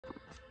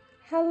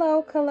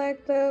Hello,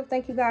 collective.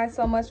 Thank you guys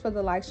so much for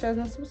the likes, shares,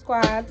 and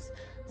subscribes.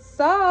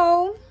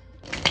 So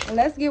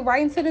let's get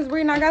right into this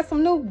reading. I got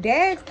some new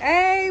decks.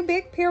 Hey,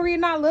 big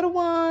period, not little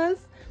ones.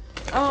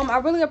 I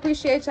really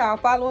appreciate y'all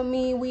following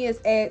me. We is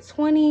at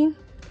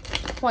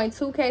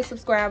 20.2k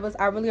subscribers.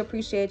 I really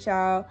appreciate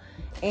y'all.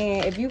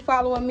 And if you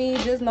following me,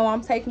 just know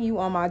I'm taking you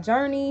on my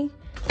journey.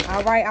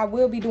 All right, I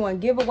will be doing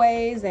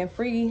giveaways and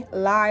free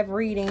live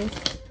readings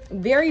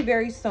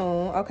very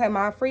soon. Okay,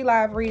 my free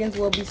live readings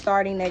will be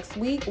starting next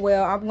week.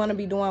 Well, I'm going to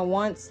be doing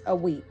once a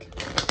week,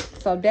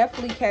 so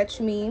definitely catch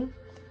me.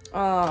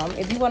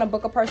 If you want to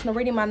book a personal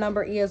reading, my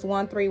number is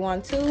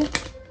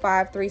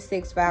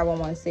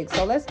 1312-536-5116.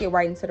 So let's get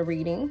right into the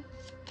reading.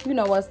 You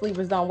know us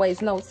Libras don't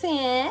waste no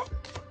time.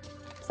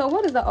 So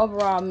what is the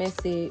overall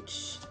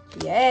message?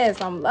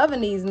 Yes, I'm loving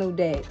these new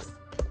decks.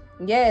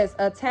 Yes,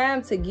 a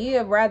time to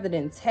give rather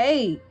than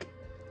take.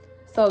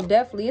 So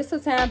definitely it's a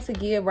time to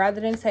give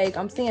rather than take.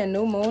 I'm seeing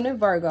new moon in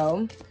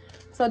Virgo.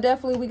 So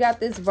definitely we got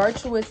this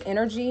virtuous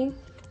energy.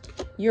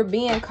 You're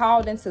being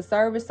called into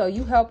service, so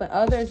you helping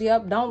others.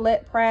 Yep, don't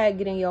let pride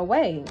get in your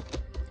way.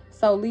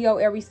 So Leo,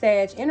 Aries,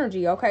 Sag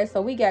energy. Okay,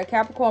 so we got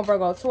Capricorn,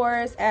 Virgo,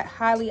 Taurus at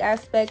highly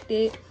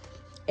aspected.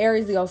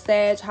 Aries, Leo,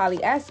 Sag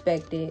highly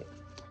aspected.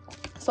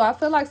 So I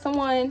feel like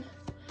someone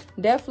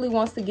definitely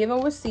wants to give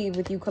and receive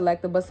with you,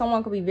 collective, but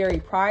someone could be very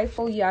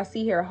prideful. Yeah, I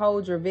see here,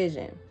 hold your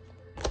vision.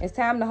 It's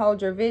time to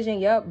hold your vision.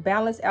 Yep,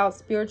 balance out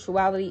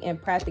spirituality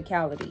and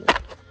practicality.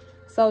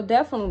 So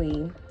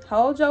definitely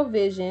hold your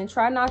vision.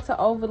 Try not to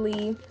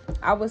overly,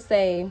 I would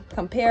say,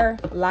 compare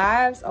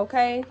lives,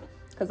 okay?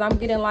 Because I'm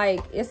getting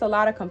like, it's a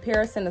lot of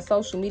comparison to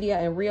social media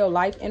and real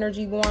life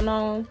energy going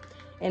on.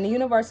 And the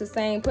universe is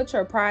saying, put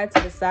your pride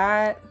to the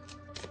side.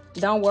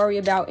 Don't worry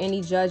about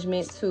any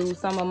judgment to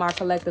some of my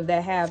collective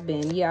that have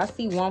been. Yeah, I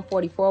see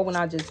 144 when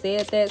I just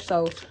said that.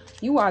 So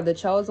you are the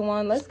chosen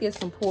one. Let's get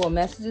some pull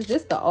messages.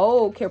 This is the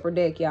old Kipper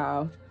deck,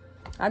 y'all.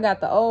 I got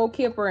the old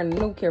Kipper and the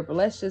new Kipper.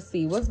 Let's just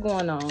see what's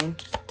going on.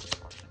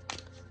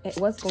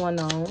 What's going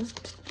on?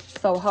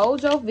 So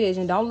hold your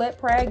vision. Don't let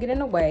pride get in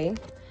the way.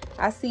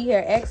 I see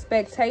here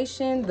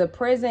expectation, the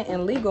present,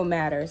 and legal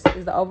matters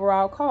is the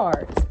overall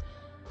cards.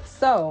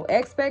 So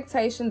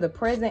expectation, the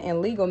present,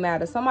 and legal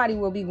matters. Somebody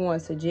will be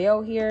going to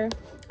jail here.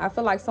 I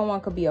feel like someone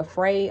could be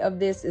afraid of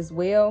this as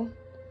well.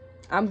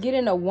 I'm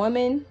getting a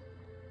woman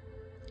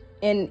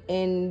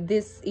in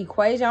this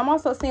equation. I'm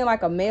also seeing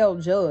like a male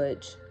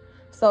judge.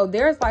 So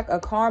there's like a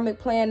karmic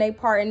playing their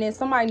part in this.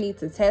 Somebody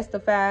needs to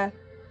testify.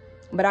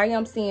 But I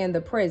am seeing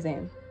the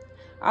prison.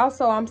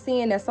 Also, I'm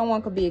seeing that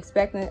someone could be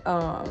expecting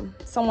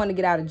someone to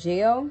get out of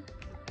jail.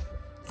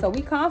 So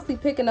we constantly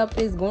picking up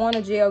this going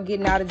to jail,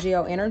 getting out of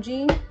jail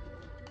energy.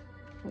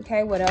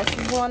 Okay, what else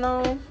is going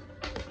on?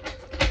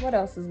 What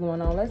else is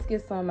going on? Let's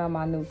get some of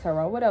my new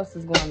tarot. What else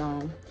is going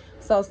on?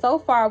 So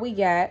far we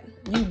got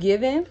you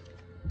giving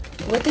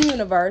with the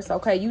universe.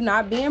 Okay, you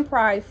not being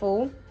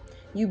prideful.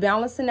 You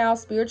balancing out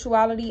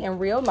spirituality and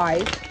real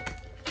life.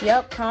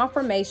 Yep,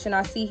 confirmation.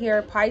 I see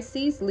here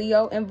Pisces,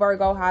 Leo, and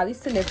Virgo, highly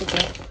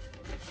significant.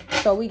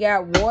 So we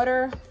got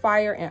water,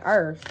 fire, and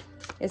earth.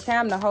 It's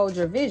time to hold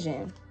your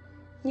vision.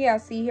 Yeah, I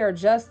see here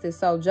justice.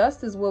 So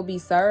justice will be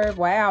served.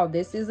 Wow,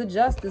 this is a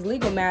justice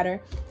legal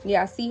matter.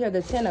 Yeah, I see here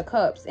the 10 of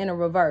cups in a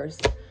reverse.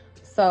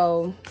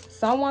 So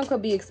someone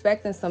could be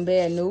expecting some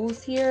bad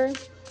news here.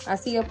 I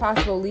see a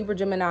possible Libra,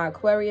 Gemini,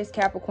 Aquarius,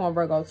 Capricorn,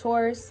 Virgo,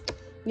 Taurus.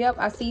 Yep,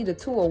 I see the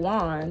 2 of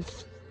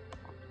wands.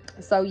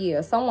 So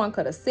yeah, someone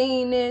could have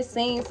seen this,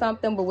 seen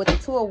something, but with the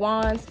 2 of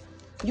wands,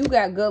 you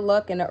got good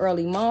luck in the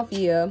early month.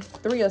 Yeah,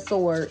 3 of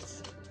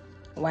swords.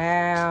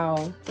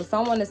 Wow. So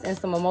someone is in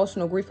some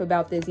emotional grief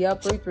about this.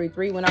 Yep,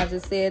 333 when I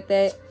just said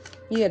that.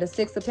 Yeah, the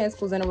 6 of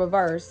pentacles in a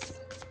reverse.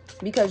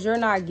 Because you're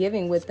not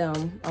giving with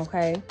them,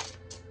 okay?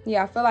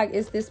 Yeah, I feel like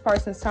it's this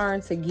person's turn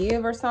to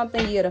give or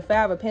something. Yeah, the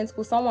 5 of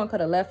pentacles. Someone could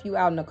have left you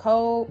out in the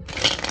cold.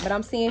 But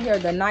I'm seeing here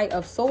the Knight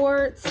of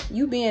Swords.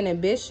 You being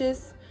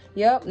ambitious.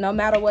 Yep, no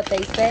matter what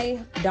they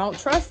say, don't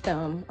trust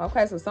them.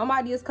 Okay, so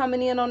somebody is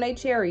coming in on their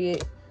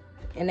chariot.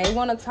 And they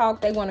want to talk.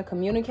 They want to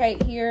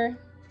communicate here.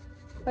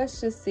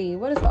 Let's just see.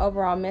 What is the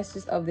overall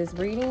message of this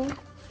reading?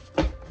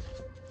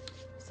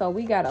 So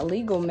we got a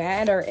legal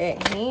matter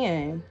at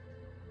hand.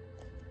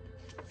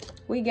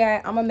 We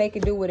got, I'm going to make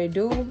it do what it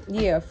do.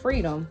 Yeah,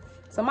 freedom.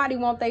 Somebody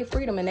want their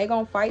freedom and they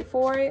going to fight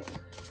for it.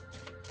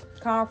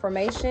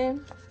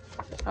 Confirmation.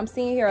 I'm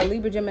seeing here a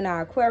Libra,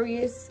 Gemini,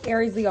 Aquarius,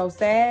 Aries, Leo,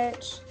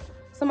 Sag.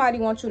 Somebody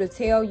wants you to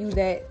tell you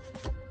that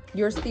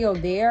you're still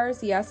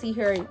theirs. Yeah, I see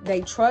here they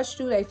trust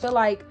you. They feel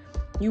like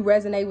you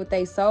resonate with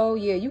their soul.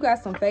 Yeah, you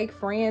got some fake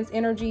friends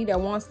energy that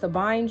wants to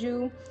bind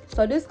you.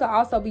 So this could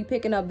also be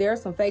picking up.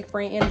 There's some fake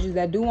friend energies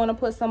that do want to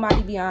put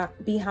somebody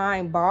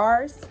behind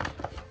bars.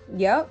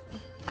 Yep.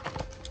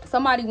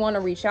 Somebody want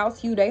to reach out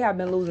to you. They have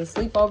been losing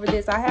sleep over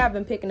this. I have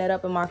been picking it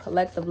up in my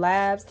collective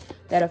labs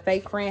that a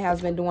fake friend has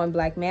been doing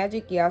black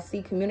magic. Yeah, I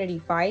see community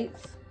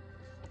fights.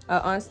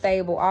 An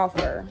unstable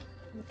offer.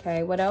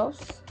 Okay, what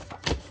else?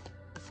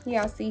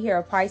 Yeah, I see here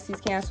a Pisces,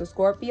 Cancer,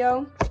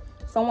 Scorpio.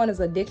 Someone is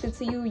addicted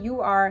to you.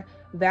 You are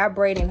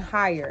vibrating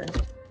higher.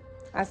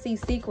 I see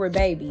secret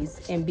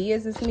babies in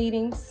business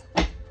meetings.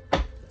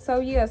 So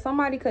yeah,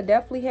 somebody could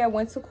definitely have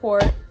went to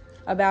court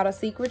about a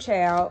secret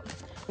child,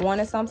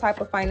 wanted some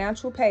type of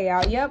financial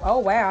payout. Yep. Oh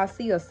wow, I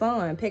see a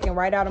son picking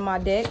right out of my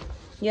deck.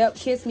 Yep,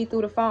 kiss me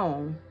through the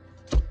phone.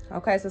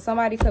 Okay, so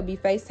somebody could be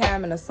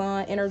FaceTiming a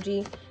sun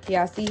energy.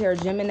 Yeah, I see here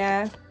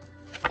Gemini,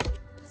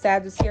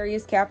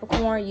 Sagittarius,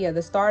 Capricorn. Yeah,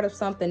 the start of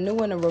something new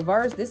in the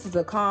reverse. This is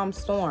a calm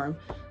storm.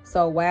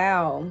 So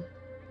wow,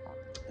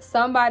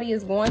 somebody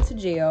is going to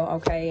jail.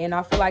 Okay, and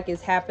I feel like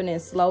it's happening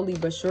slowly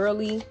but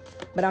surely.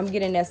 But I'm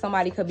getting that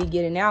somebody could be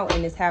getting out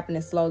and it's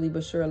happening slowly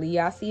but surely.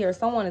 Yeah, I see here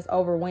someone is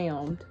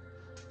overwhelmed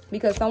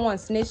because someone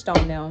snitched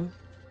on them.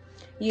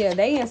 Yeah,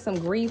 they in some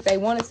grief. They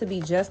want it to be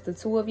just the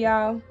two of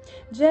y'all.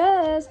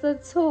 Just the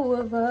two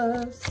of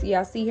us.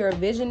 Yeah, I see here a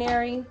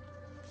visionary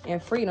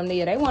and freedom.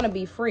 Yeah, they want to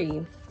be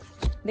free.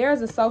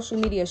 There's a social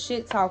media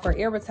shit talker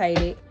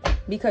irritated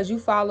because you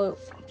follow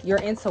your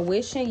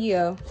intuition.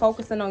 Yeah,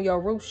 focusing on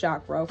your root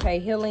chakra. Okay,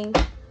 healing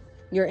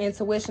your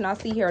intuition. I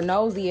see here a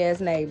nosy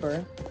ass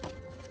neighbor.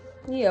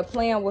 Yeah,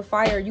 playing with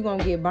fire, you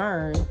gonna get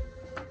burned.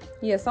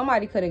 Yeah,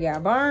 somebody could have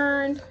got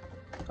burned.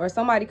 Or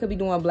somebody could be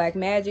doing black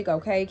magic,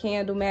 okay?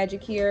 Candle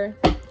magic here.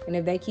 And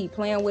if they keep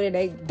playing with it,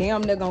 they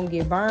damn they're gonna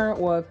get burned.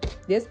 Or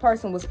if this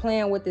person was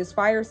playing with this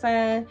fire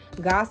sign,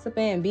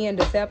 gossiping and being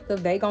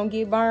deceptive, they gonna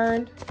get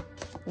burned.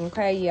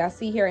 Okay, yeah, I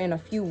see here in a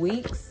few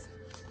weeks.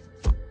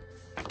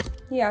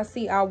 Yeah, I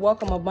see I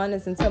welcome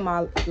abundance into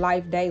my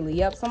life daily.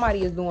 Yep,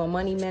 somebody is doing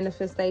money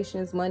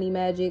manifestations, money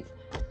magic,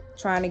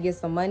 trying to get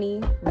some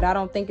money. But I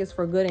don't think it's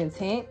for good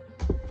intent.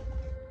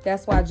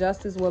 That's why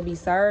justice will be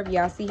served.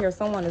 Yeah, I see here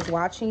someone is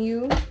watching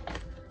you.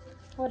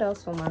 What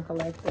else for my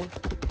collective?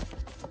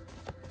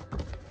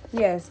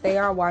 Yes, they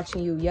are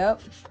watching you.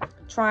 Yep.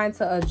 Trying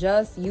to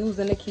adjust,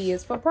 using the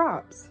kids for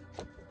props.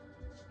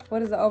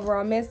 What is the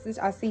overall message?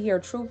 I see here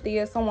truth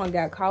is someone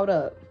got caught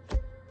up.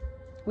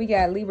 We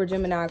got Libra,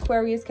 Gemini,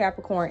 Aquarius,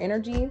 Capricorn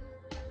energy.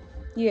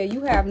 Yeah,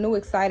 you have new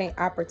exciting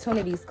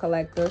opportunities,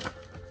 collective.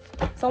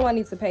 Someone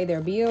needs to pay their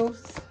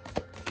bills.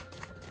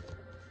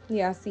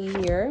 Yeah, I see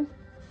here.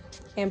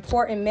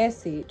 Important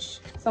message.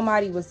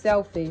 Somebody was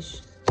selfish.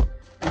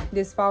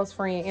 This false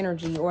friend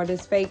energy or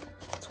this fake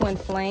twin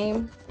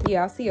flame.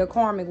 Yeah, I see a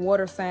karmic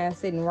water sign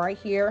sitting right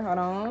here. Hold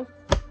on.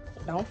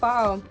 Don't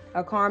fall.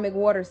 A karmic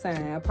water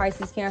sign. A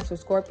Pisces, Cancer,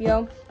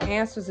 Scorpio.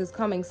 Answers is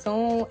coming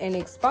soon and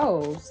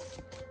exposed.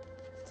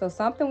 So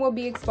something will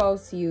be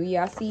exposed to you.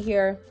 Yeah, I see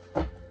here.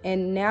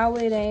 And now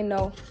it ain't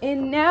no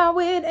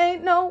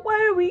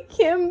way we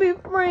can be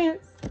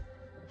friends.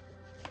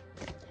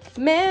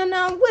 Man,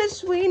 I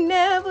wish we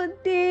never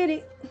did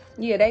it.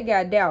 Yeah, they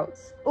got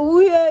doubts. Ooh,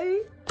 yeah.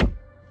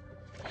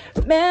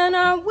 Man,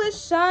 I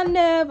wish I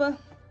never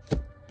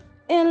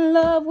in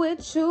love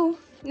with you.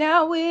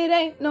 Now it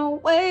ain't no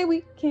way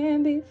we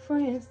can be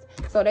friends.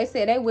 So they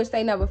said they wish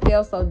they never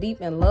fell so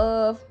deep in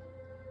love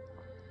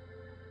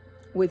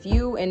with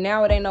you. And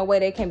now it ain't no way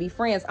they can be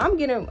friends. I'm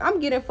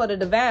getting for the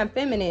divine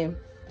feminine.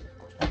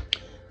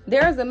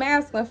 There's a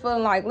masculine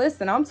feeling like,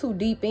 listen, I'm too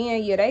deep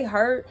in. Yeah, they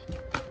hurt.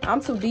 I'm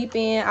too deep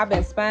in. I've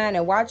been spying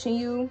and watching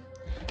you.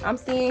 I'm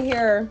seeing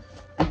here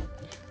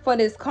for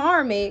this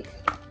karmic,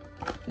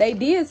 they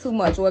did too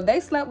much. Or if they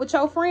slept with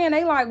your friend,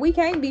 they like, we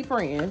can't be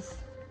friends.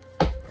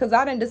 Because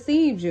I done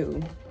deceived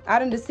you. I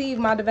done deceived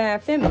my divine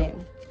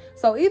feminine.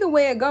 So either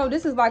way it go,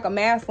 this is like a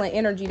masculine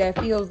energy that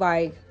feels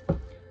like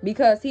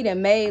because he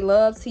done made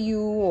love to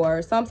you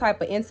or some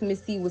type of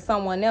intimacy with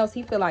someone else,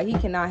 he feel like he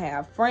cannot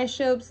have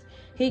friendships.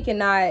 He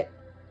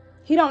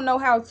don't know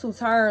how to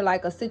turn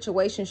like a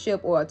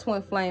situationship or a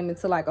twin flame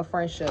into like a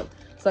friendship.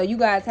 So you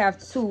guys have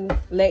to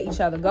let each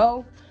other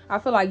go. I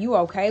feel like you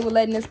okay with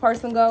letting this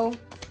person go.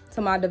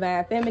 To my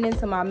divine feminine,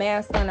 to my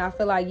masculine, I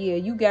feel like, yeah,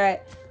 you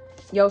got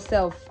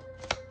yourself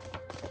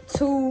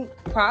two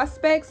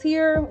prospects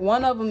here.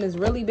 One of them is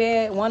really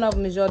bad. One of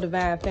them is your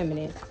divine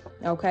feminine.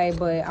 Okay,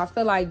 but I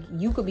feel like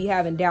you could be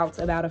having doubts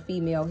about a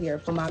female here.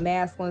 For my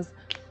masculines,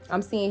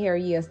 I'm seeing here,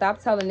 yeah,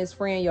 stop telling this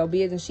friend your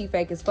business. She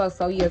fake as fuck.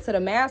 So, yeah, to the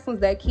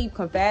masculines that keep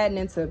confiding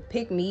into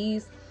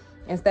pick-me's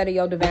instead of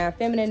your divine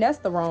feminine, that's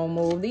the wrong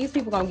move. These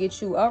people gonna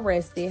get you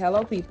arrested.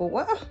 Hello, people.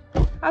 Well,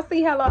 I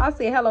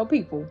said hello,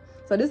 people.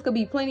 So this could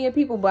be plenty of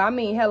people, but I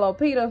mean, hello,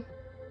 Peter.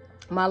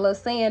 My little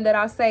saying that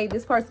I say,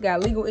 this person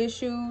got legal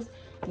issues.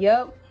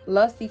 Yep,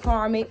 lusty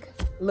karmic.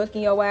 Look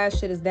in your eyes,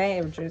 shit is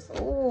dangerous.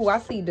 Ooh, I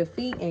see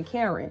defeat and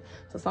Karen.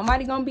 So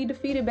somebody gonna be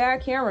defeated by a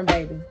Karen,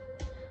 baby.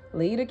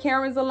 Leave the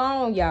Karens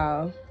alone,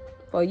 y'all,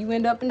 before you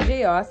end up in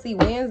jail. I see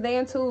Wednesday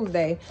and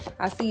Tuesday.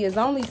 I see it's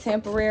only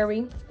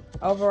temporary.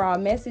 Overall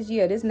message,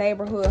 yeah, this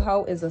neighborhood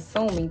hoe is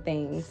assuming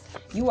things.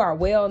 You are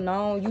well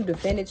known. You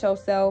defended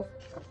yourself.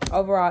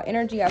 Overall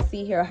energy, I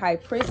see here High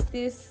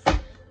Priestess.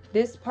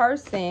 This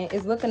person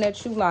is looking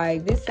at you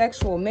like this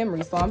sexual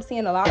memory. So I'm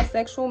seeing a lot of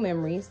sexual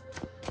memories.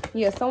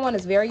 Yeah, someone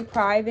is very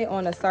private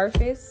on the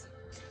surface,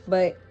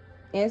 but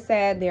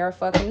inside they're a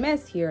fucking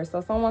mess here.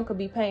 So someone could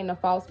be painting a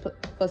false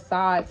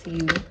facade to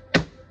you.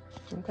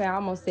 Okay, I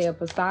almost said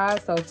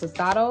facade, so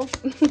facado.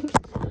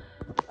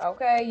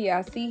 Okay, yeah,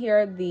 I see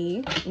here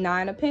the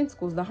Nine of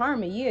Pentacles, the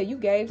Hermit. Yeah, you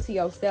gave to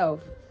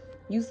yourself.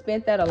 You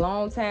spent that a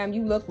long time.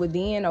 You look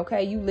within,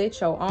 okay? You lit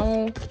your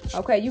own.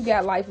 Okay, you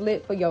got life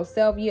lit for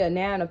yourself. Yeah,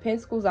 Nine of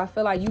Pentacles. I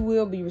feel like you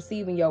will be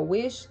receiving your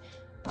wish.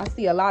 I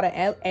see a lot of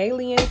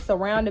aliens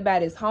surrounded by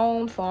this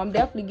home. So I'm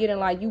definitely getting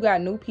like you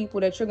got new people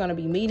that you're going to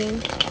be meeting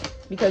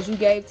because you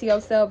gave to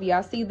yourself. Yeah,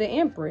 I see the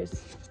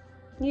Empress.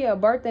 Yeah,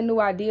 birthing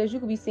new ideas. You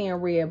could be seeing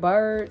red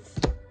birds.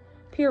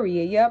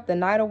 Period. Yep, the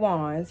Knight of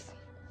Wands.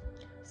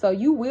 So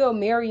you will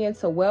marry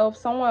into wealth.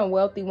 Someone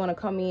wealthy want to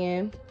come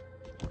in.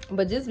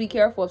 But just be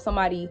careful of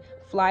somebody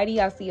flighty.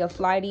 I see a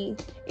flighty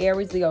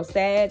Aries, Leo,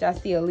 Sag. I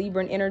see a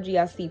Libran energy.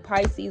 I see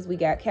Pisces. We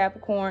got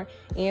Capricorn.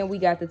 And we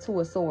got the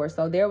Two of Swords.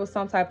 So there was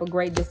some type of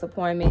great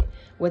disappointment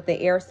with the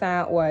air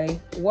sign or a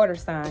water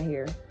sign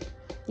here.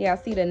 Yeah, I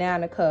see the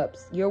Nine of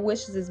Cups. Your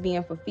wishes is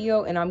being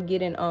fulfilled. And I'm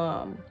getting,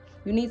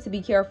 you need to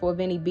be careful of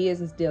any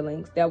business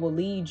dealings that will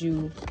lead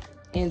you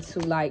into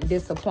like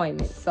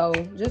disappointment. So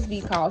just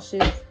be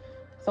cautious.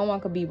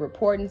 Someone could be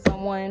reporting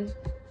someone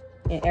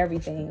and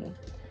everything.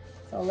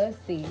 So let's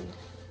see.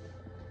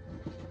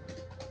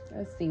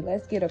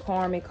 Let's get a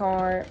karmic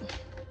card.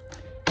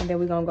 And then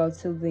we're going to go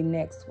to the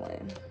next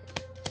one.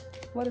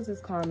 What does this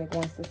karmic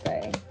wants to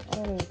say? I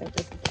don't even think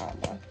this is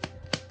all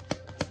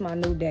it's my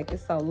new deck.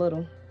 It's so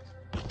little.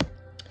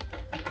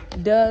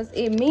 Does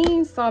it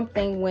mean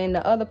something when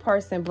the other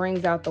person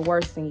brings out the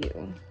worst in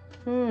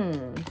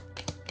you?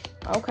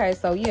 Okay,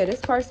 so yeah,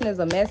 this person is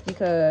a mess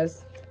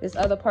because this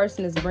other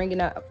person is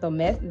bringing out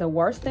the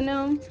worst in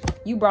them.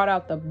 You brought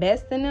out the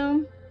best in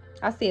them.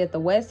 I see it the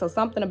West, so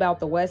something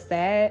about the West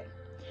side.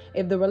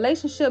 If the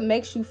relationship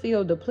makes you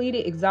feel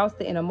depleted,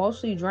 exhausted, and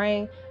emotionally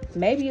drained,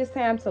 maybe it's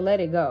time to let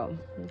it go.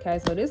 Okay,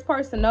 so this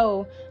person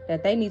know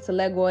that they need to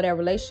let go of that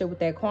relationship with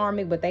that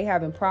karmic, but they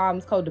having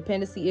problems,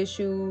 codependency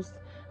issues.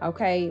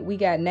 Okay, we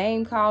got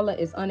name calling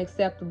is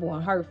unacceptable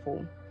and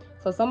hurtful.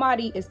 So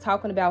somebody is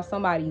talking about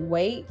somebody's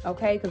weight,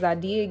 okay? Because I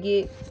did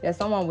get that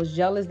someone was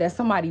jealous that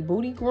somebody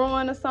booty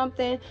growing or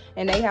something.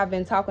 And they have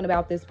been talking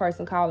about this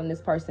person, calling this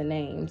person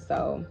names.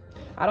 So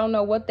I don't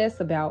know what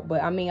that's about.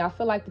 But I mean, I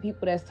feel like the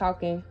people that's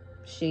talking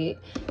shit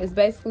is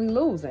basically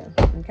losing,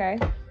 okay?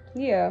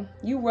 Yeah,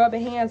 you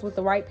rubbing hands with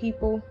the right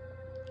people,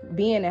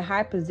 being in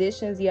high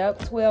positions. Yep,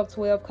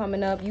 12-12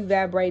 coming up. You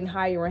vibrating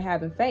higher and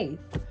having faith.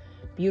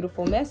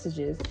 Beautiful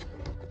messages.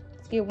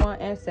 Get one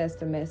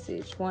ancestor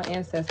message. One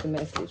ancestor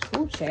message.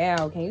 Ooh,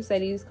 child. Can you say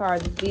these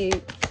cards is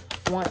big?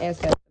 One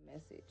ancestor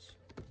message.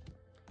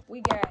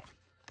 We got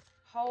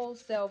whole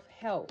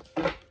self-health.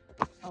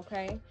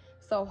 Okay?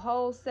 So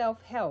whole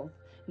self-health.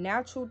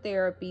 Natural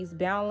therapies.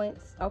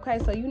 Balance. Okay?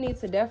 So you need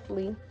to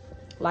definitely,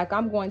 like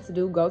I'm going to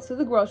do, go to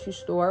the grocery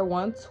store.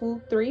 1,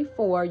 2, 3,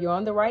 4. You're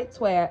on the right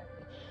track.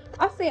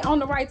 I said on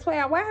the right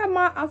track. Why am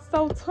I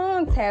so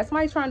tongue-tied?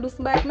 Somebody trying to do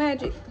some black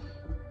magic.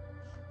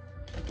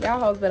 Y'all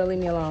hoes better leave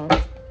me alone.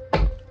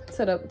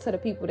 To the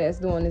people that's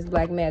doing this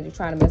black magic,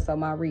 trying to mess up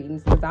my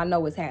readings, because I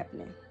know it's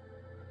happening.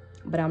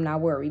 But I'm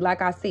not worried.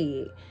 Like I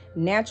said,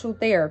 natural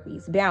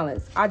therapies,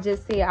 balance. I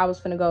just said I was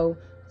finna go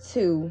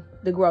to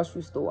the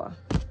grocery store.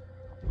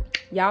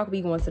 Y'all could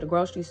be going to the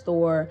grocery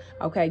store,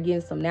 okay,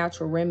 getting some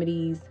natural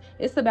remedies.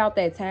 It's about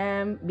that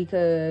time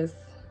because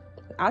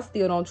I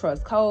still don't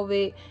trust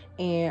COVID.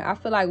 And I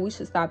feel like we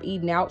should stop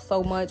eating out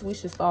so much. We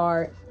should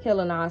start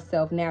healing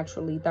ourselves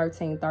naturally.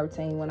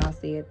 13-13 when I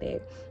said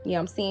that. Yeah,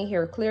 I'm seeing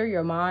here, clear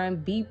your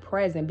mind, be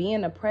present, be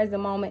in the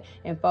present moment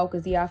and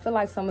focus. Yeah, I feel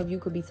like some of you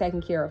could be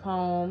taking care of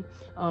home,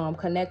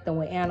 connecting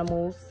with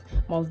animals.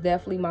 Most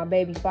definitely my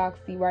baby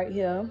Foxy right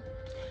here.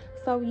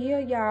 So yeah,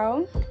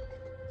 y'all,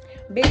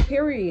 big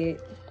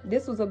period.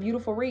 This was a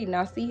beautiful reading.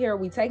 I see here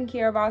we taking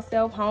care of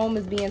ourselves. Home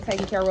is being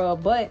taken care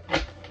of. But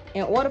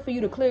in order for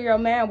you to clear your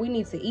mind, we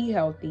need to eat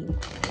healthy.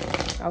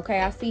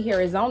 Okay, I see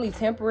here it's only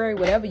temporary.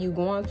 Whatever you're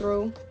going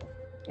through,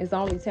 it's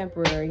only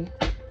temporary.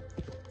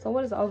 So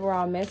what is the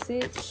overall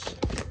message?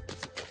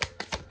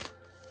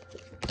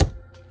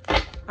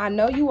 I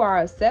know you are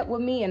upset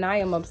with me and I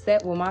am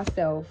upset with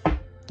myself.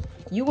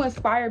 You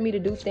inspire me to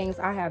do things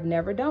I have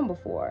never done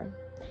before.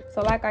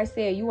 So like I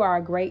said, you are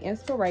a great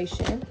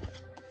inspiration.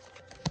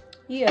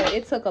 Yeah,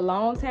 it took a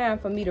long time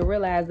for me to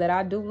realize that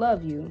I do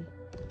love you.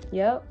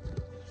 Yep.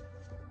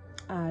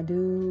 I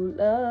do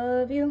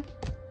love you.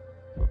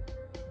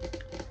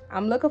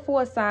 I'm looking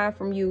for a sign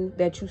from you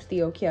that you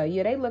still care.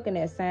 Yeah, they looking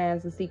at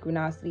signs and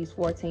synchronicities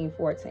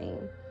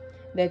 14-14.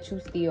 That you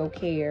still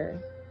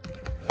care.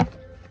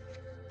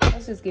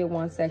 Let's just get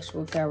one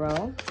sexual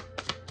tarot.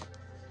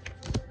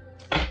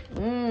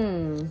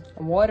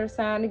 Water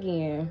sign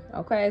again.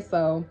 Okay,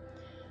 so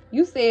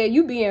you said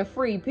you being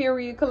free,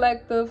 period,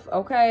 collective.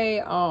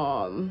 Okay,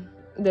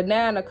 the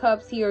 9 of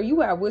Cups here.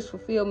 You have wish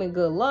fulfillment,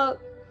 good luck.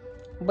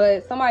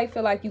 But somebody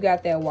feel like you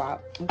got that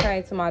wop.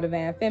 Okay, to my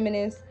divine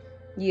feminines.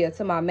 Yeah,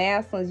 to my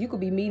masculines, you could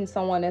be meeting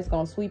someone that's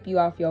going to sweep you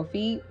off your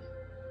feet.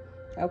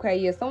 Okay,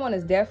 yeah, someone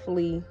is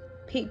definitely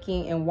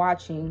picking and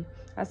watching.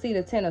 I see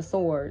the 10 of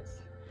Swords.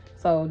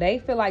 So they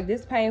feel like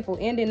this painful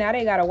ending. Now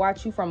they got to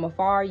watch you from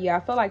afar. Yeah,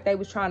 I feel like they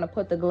was trying to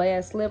put the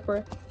glass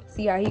slipper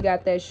See how he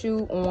got that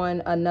shoe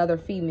on another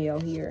female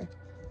here.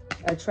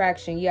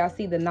 Attraction. Yeah, I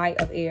see the Knight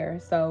of Air.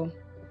 So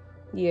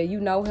yeah, you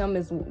know him,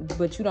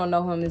 but you don't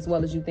know him as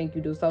well as you think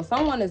you do. So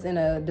someone is in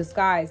a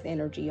disguised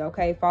energy,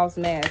 okay? False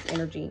mask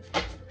energy.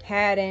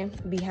 Hiding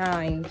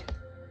behind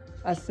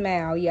a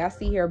smile. Yeah, I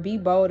see here, be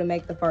bold and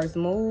make the first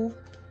move.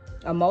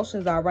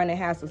 Emotions are running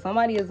high. So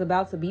somebody is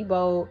about to be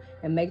bold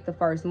and make the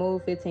first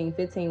move.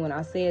 1515, when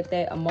I said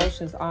that,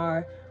 emotions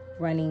are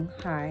running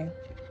high.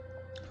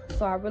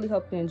 So I really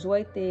hope you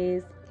enjoyed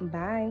this.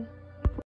 Bye.